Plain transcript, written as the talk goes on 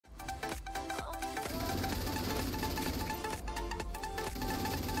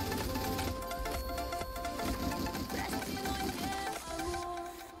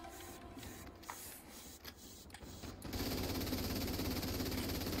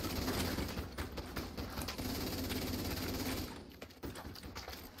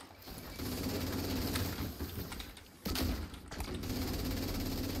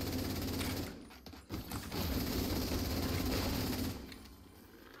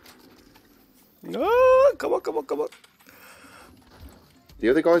No, come on, come on, come on. The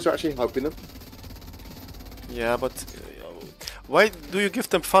other guys are actually helping them. Yeah, but why do you give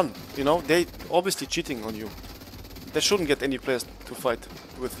them fun? You know, they obviously cheating on you. They shouldn't get any players to fight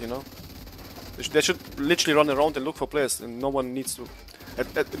with, you know. They should literally run around and look for players, and no one needs to.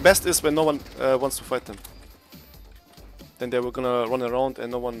 At the best is when no one wants to fight them. Then they were gonna run around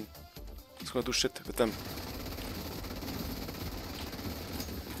and no one is gonna do shit with them.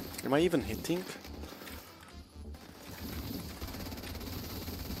 Am I even hitting?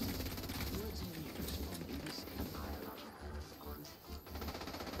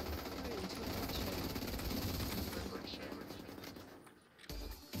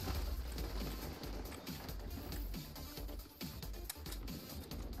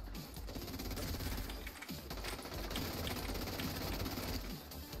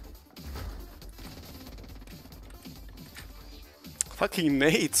 Fucking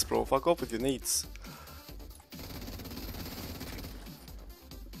nades, bro. Fuck off with your nades.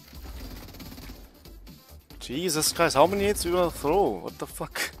 Jesus Christ, how many nades do you gonna throw? What the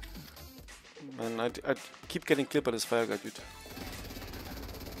fuck? Man, I keep getting killed by this fire guy, dude.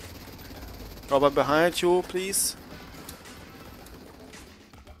 Robert, behind you, please.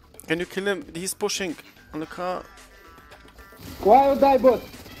 Can you kill him? He's pushing on the car. Why die, bot?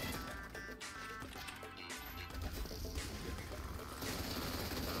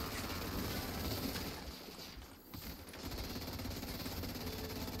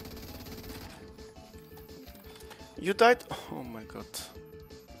 You died? Oh my god.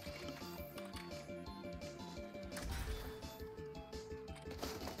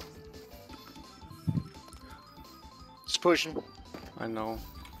 It's pushing. I know.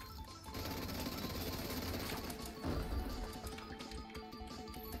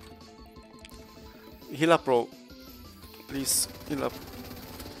 Heal up, bro. Please, heal up.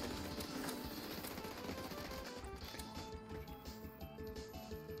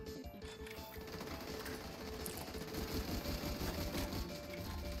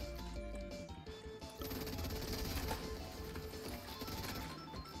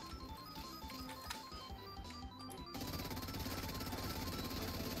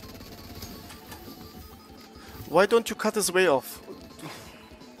 Why don't you cut his way off?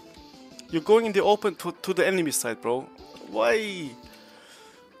 You're going in the open to the enemy side, bro. Why?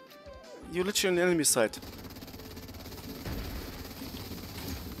 You're literally on the enemy side.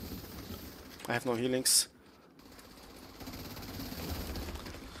 I have no healings.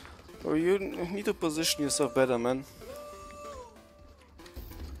 Bro, you need to position yourself better, man.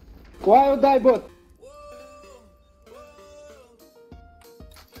 Why die, bot?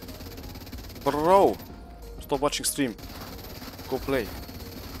 Bro! Stop watching stream. Go play.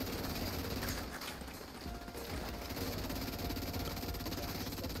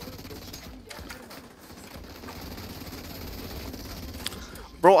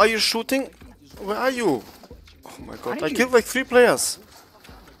 Bro, are you shooting? Where are you? Oh my god, I killed like 3 players.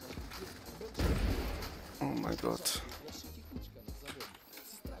 Oh my god.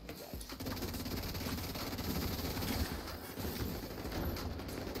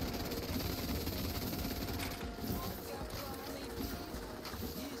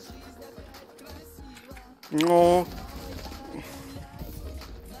 No.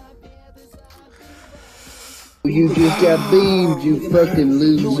 You just got beamed, you fucking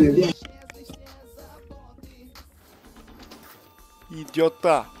loser.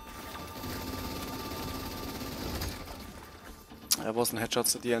 Idiota. There wasn't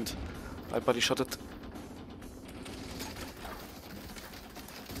headshots at the end. My buddy shot it.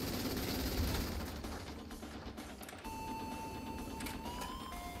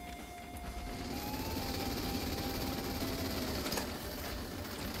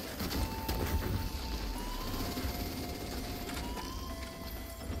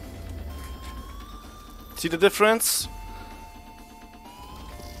 See the difference?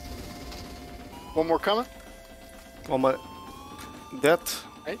 One more coming. Oh my... Dead?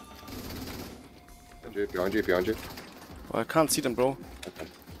 Hey. Behind you, behind you. Oh, I can't see them, bro.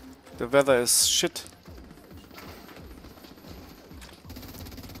 The weather is shit.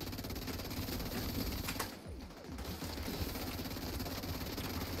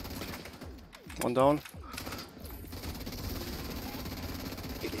 One down.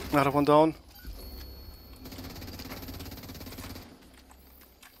 Another one down.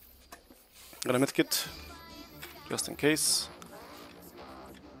 Got a medkit, just in case.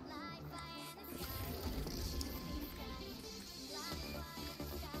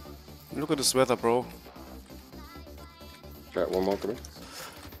 Look at this weather, bro. Okay, one more coming.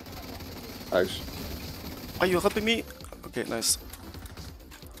 House. Are you helping me? Okay, nice.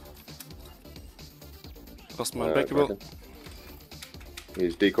 Lost my unbreakable.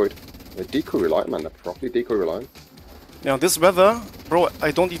 He's decoyed. They're decoy reliant, man. They're properly decoy reliant. Yeah, this weather, bro,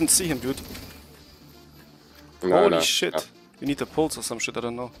 I don't even see him, dude. No, Holy shit. You need a pulse or some shit, I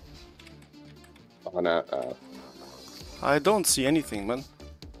don't know. Oh, no. I don't see anything, man.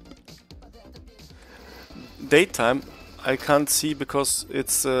 Daytime, I can't see because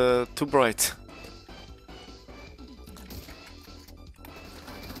it's too bright.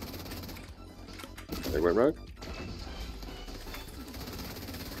 They went rogue.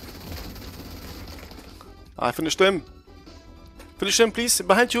 I finished him. Finish him, please.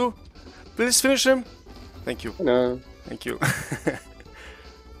 Behind you. Please finish him. Thank you. No. Thank you.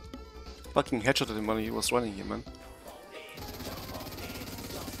 Fucking headshotted him when he was running here, man.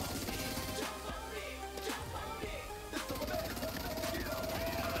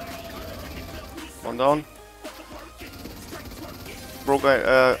 One down. Bro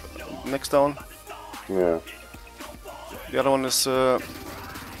guy, next down. Yeah. The other one is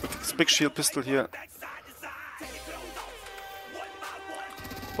this big shield pistol here.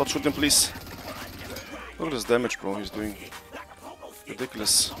 Bot shoot him, please. Look at this damage, bro. He's doing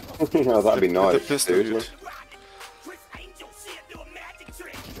ridiculous. Oh, that'd be nice. With the pistol, dude.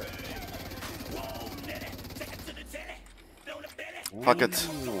 Fuck it.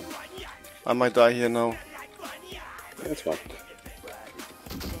 I might die here now. That's fine.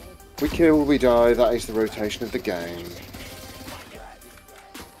 We kill, we die. That is the rotation of the game.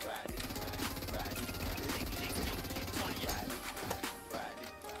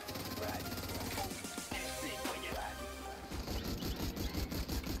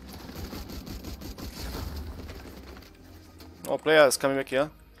 Oh, player is coming back here.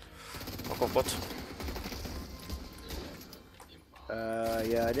 Fuck off, bot.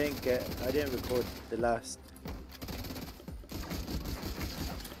 Yeah, I didn't record the last.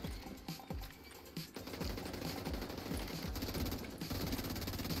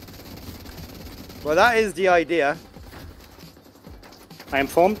 Well, that is the idea. I am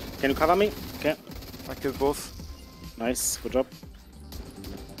formed. Can you cover me? Okay. I killed both. Nice. Good job.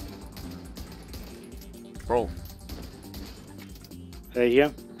 Bro.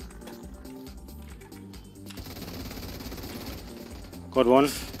 Here. Got one.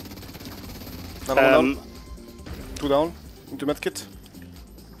 Another one down. Two down. Into medkit.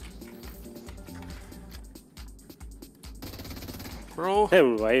 Bro. They're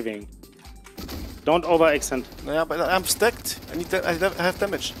reviving. Don't overextend. Yeah, but I'm stacked. I have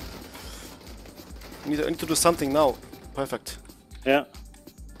damage. I need to do something now. Perfect. Yeah.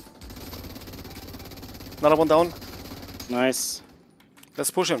 Another one down. Nice. Let's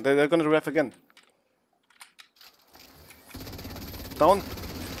push him. They're gonna rev again. Down.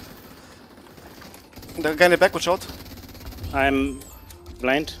 The guy in the back, watch out. I'm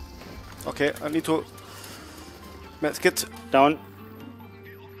blind. Okay, I need to medkit. Down.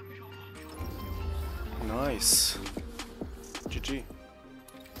 Nice. GG.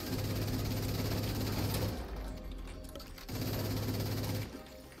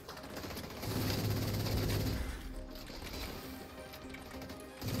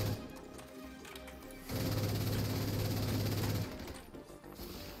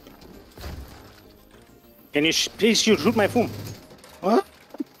 Can you please shoot my phone? What?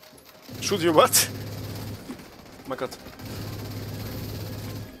 Shoot you what? Oh my god.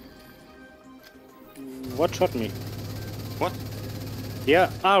 What shot me? What? Yeah.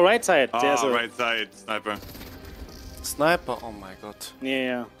 Ah, right side. There's Ah, a... right side, sniper. Sniper, oh my god.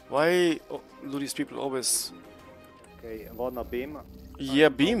 Yeah. Why do these people always... Okay, one a beam. Yeah,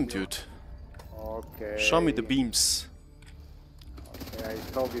 beam, dude. Okay. Show me the beams. Okay,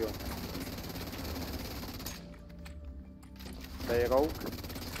 I told you. They rogue.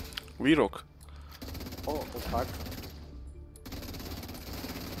 We rock. Oh, fuck.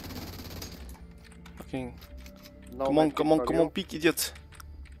 Fucking... No Come on, medkit come on, for come you. on, peek, idiot.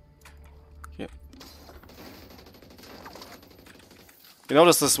 Yeah. You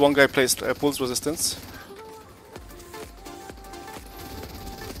notice this one guy plays pulse resistance?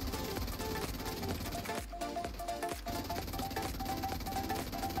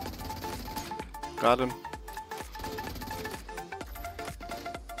 Got him.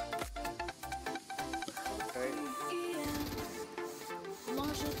 Okay.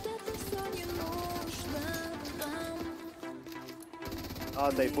 Ah,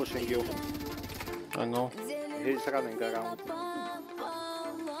 they pushing you. I know. He's running around.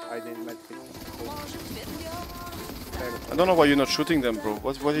 I didn't medkit. I don't know why you're not shooting them, bro.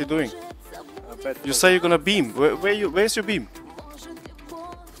 What are you doing? Bet You say you're gonna beam. Where's your beam?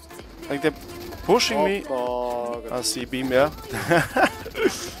 Like they're pushing me. God. I see beam, yeah.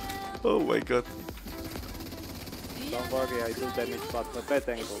 Oh my god. Don't worry, I do damage, but bad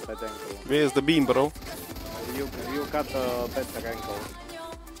angle, bad angle. Where's the beam, bro? You got a better angle.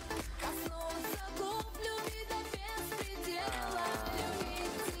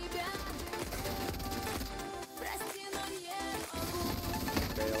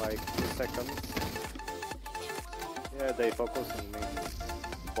 Okay, like 2 seconds. Yeah, they focus on me.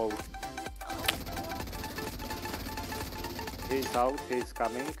 Both. He's out, he's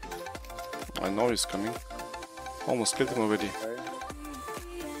coming. I know he's coming. Almost killed him already. Okay.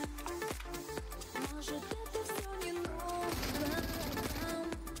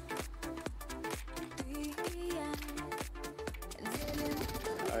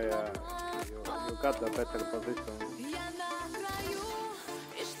 You got the better position.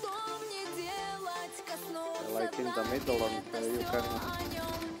 Like in the middle, and you can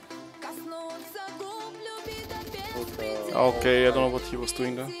put, Okay, I don't know what he was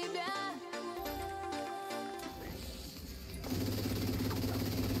doing there.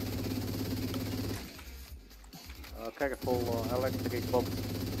 careful electric box.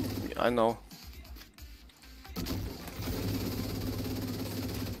 I know.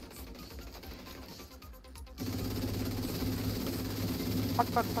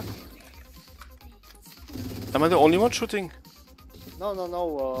 Fuck. Am I the only one shooting? No,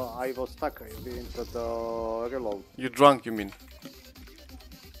 I was stuck into the reload. You drunk, you mean?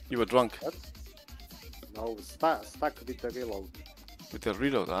 You were drunk? What? No, stuck with the reload. With the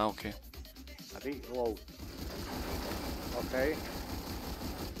reload, okay. Reload. Okay.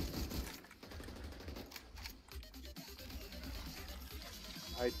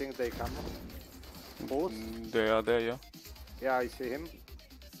 I think they come. Both? They are there, yeah. Yeah, I see him.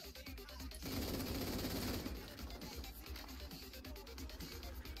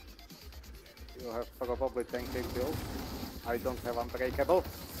 You have probably 10k build. I don't have unbreakable.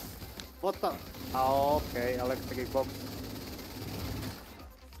 What the? Oh, okay, electric box.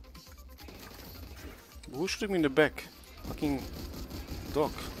 Who's shooting me in the back? Fucking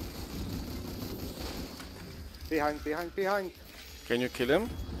dog. Behind. Can you kill him?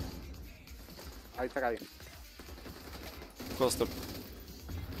 I try. Close the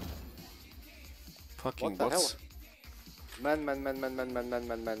fucking What the hell? bots. Man.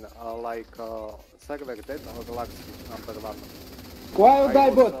 Like server dead or the last number 1.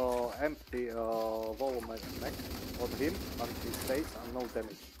 𝗬𝗏𝗶𝗶𝗶𝗶. Empty wall mech on him, and he stays and no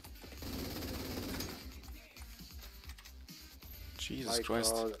damage. Jesus Like,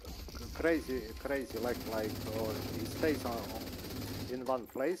 Christ. crazy, like he stays in one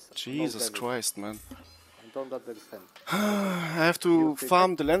place. Jesus no damage. Christ, man. I don't understand. I have to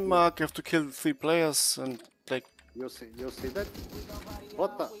farm the landmark, I have to kill 3 players and like... You see that?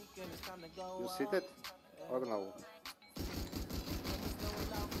 What the? You see that? Or no?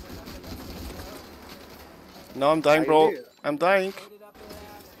 Now I'm dying, bro. did. I'm dying.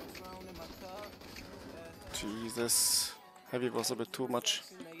 Jesus. Heavy was a bit too much.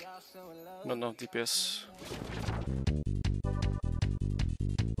 Not enough DPS.